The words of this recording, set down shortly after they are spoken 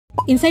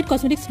Inside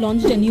Cosmetics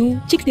launched a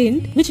new Chick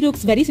Tint, which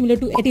looks very similar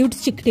to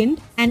Etude's Chick Tint,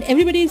 and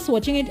everybody is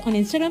watching it on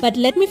Instagram, but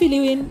let me fill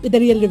you in with the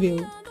real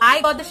review.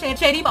 I got the shade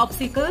Cherry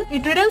Popsicle.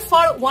 It retails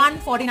for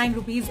 149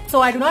 rupees,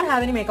 so I do not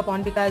have any makeup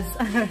on because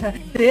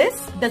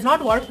this does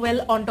not work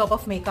well on top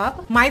of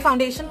makeup. My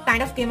foundation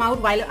kind of came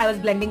out while I was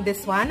blending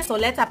this one, so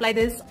let's apply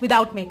this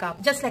without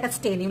makeup, just like a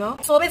stain, you know.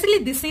 So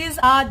basically this is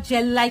a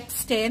gel-like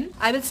stain.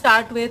 I will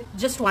start with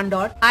just one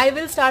dot. I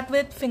will start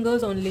with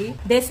fingers only.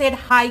 They said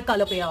high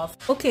color payoff.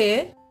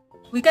 Okay.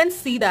 We can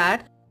see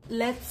that.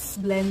 Let's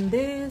blend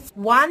this.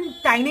 One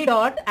tiny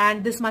dot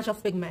and this much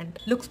of pigment.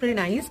 Looks pretty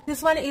nice.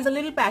 This one is a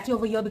little patchy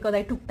over here because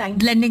I took time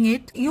blending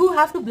it. You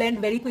have to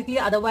blend very quickly,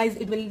 otherwise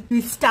it will be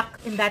stuck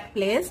in that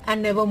place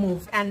and never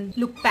move and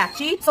look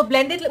patchy. So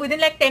blend it within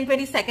like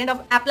 10-20 seconds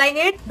of applying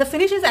it. The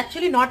finish is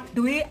actually not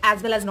dewy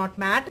as well as not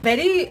matte.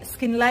 Very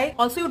skin-like.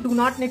 Also, you do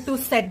not need to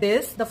set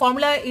this. The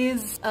formula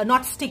is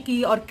not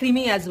sticky or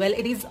creamy as well.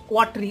 It is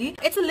watery.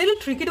 It's a little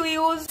tricky to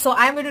use. So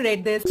I'm going to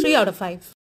rate this 3 out of 5.